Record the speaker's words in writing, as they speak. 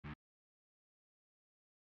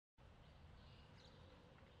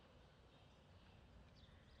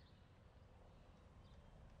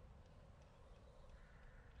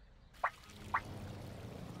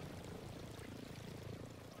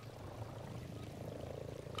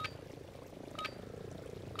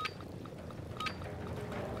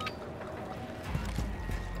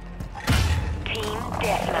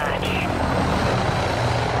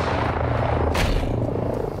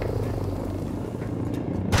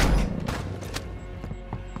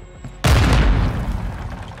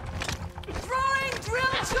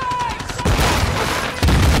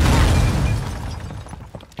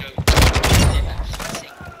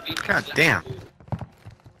God damn.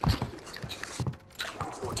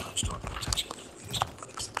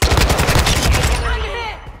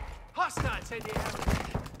 Hostiles in the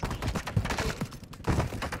area.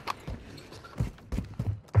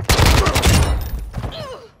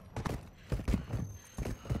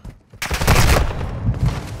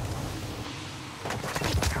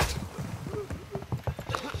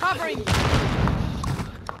 Covering.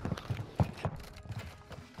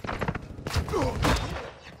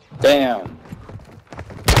 Damn.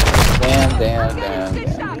 Damn.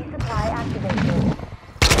 Supply activated.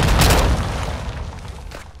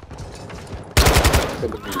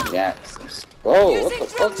 Could be Jackson. Whoa, what the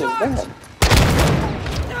fuck is that?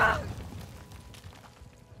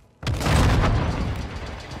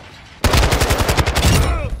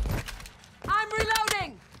 I'm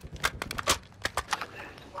reloading.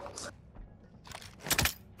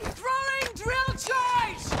 Throwing drill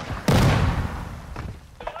charge.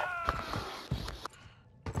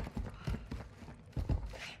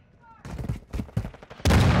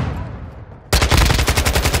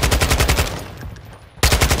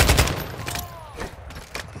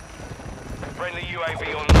 Friendly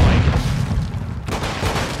UAV online.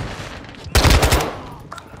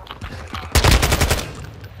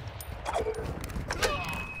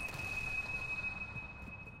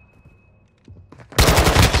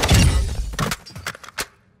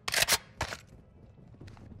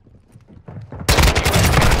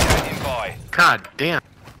 Standing by. God damn.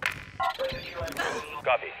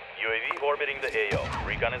 Copy. UAV orbiting the AO.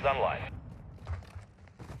 Recon is online.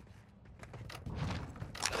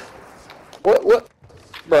 What?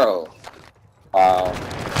 Bro. Wow.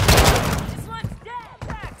 This one's dead.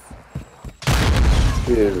 Max.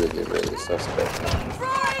 Really suspect.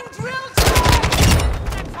 Throwing drill charge.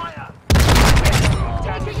 Fire.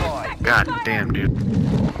 Taking effective God fire. damn, dude.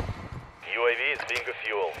 UAV is being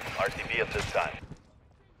fuel. RTB at this time.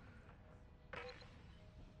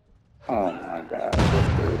 Oh my god, this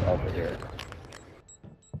dude over here.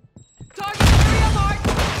 Target area marked.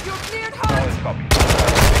 You're cleared hard. Solid copy.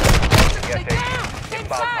 Stay down. Inbound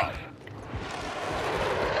Inside. pass.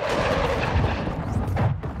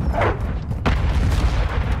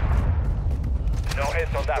 No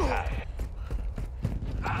hits on that pass.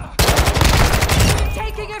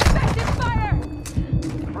 Taking effective fire.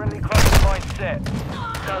 Friendly cluster point set.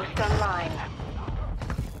 Ghost online.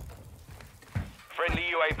 Friendly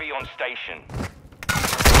UAV on station.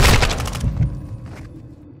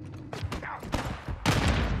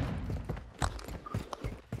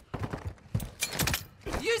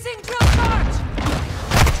 Using drill charge.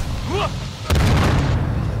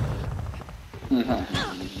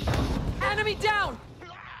 Enemy down.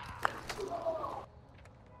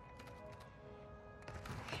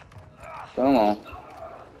 Come on.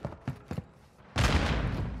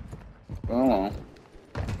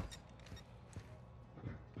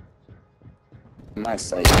 My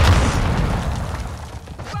sight. Dropping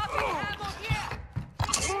ammo here.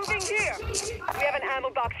 Moving here. We have an ammo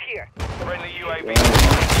box here. Friendly UAV.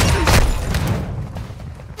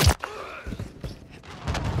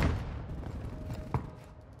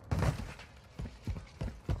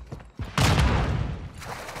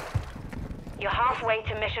 You're halfway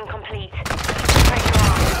to mission complete. Pressure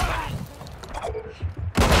on.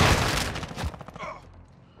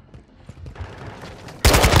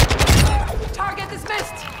 Target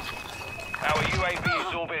dismissed. Our UAV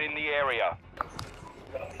is orbiting the area.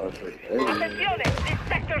 Attenzione, this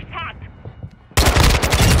sector's hot.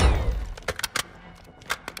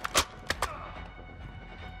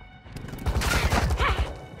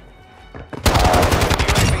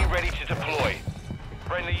 UAV ready to deploy.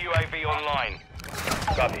 Friendly UAV online.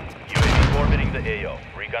 Copy. UAV orbiting the AO.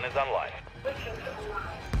 Recon is online.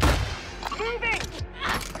 Moving.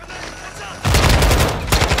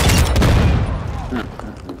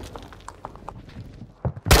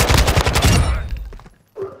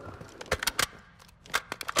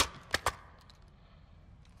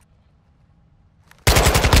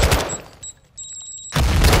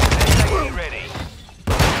 SAE ready.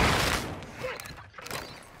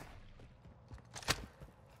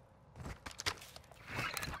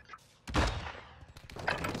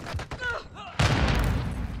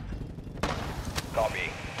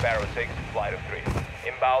 Copy. Barrow 6, flight of 3.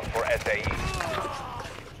 Inbound for SAE.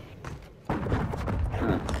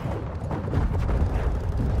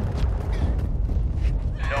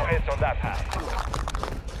 No hits on that pass.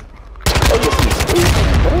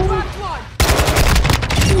 Dropped one.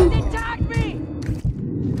 They tagged me.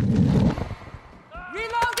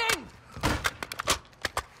 Reloading.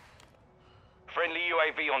 Friendly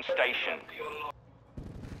UAV on station.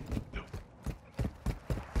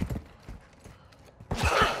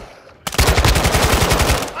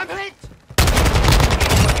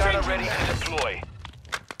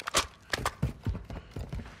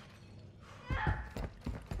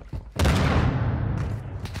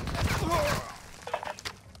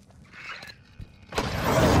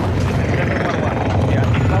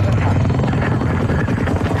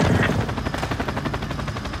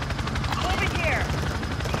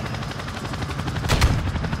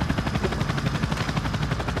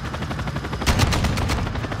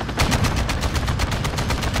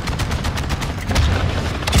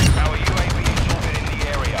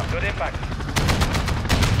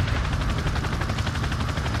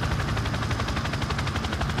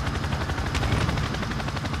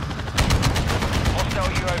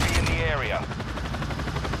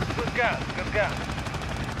 gas.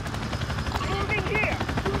 Moving here.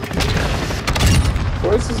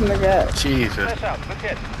 Where's this nigga at? Jesus. Flash out. Good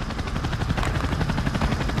hit.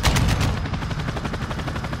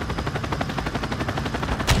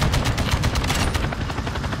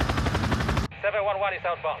 Is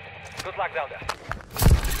outbound. Good luck down there.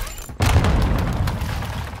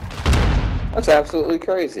 That's absolutely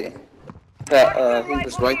crazy. That he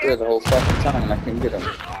was right there the whole fucking time and I couldn't get him.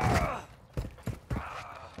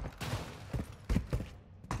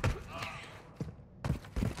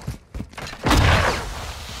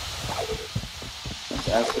 That's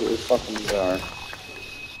absolutely fucking bizarre.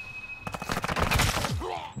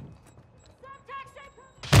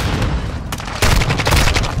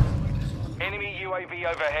 Enemy UAV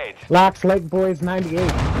overhead. Locks Lake Boys 98.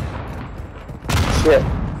 Shit.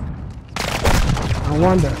 I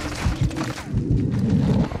wonder.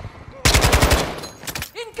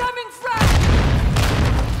 Incoming frag!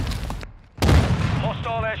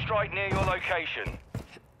 Hostile airstrike near your location.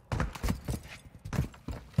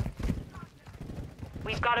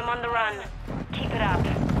 We've got him on the run. Keep it up.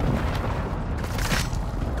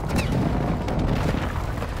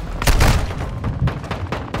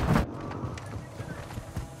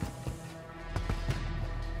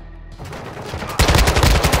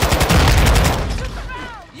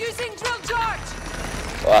 Using drill charge!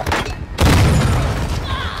 What?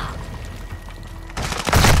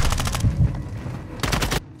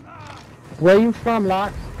 Where you from,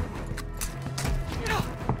 Locks?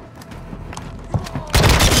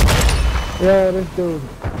 Yeah, this dude.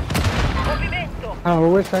 Movimento. I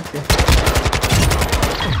wish I could.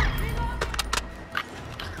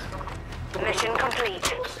 Mission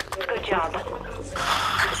complete. Good job.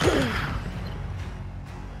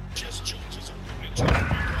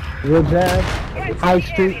 Real Jazz. High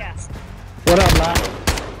Street. What up, Locks?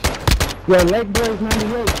 Yo, Lake Boys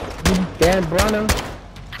 98. Dan Brunner.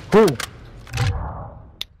 Who?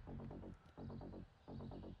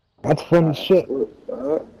 That's funny shit.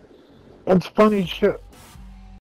 That's funny shit.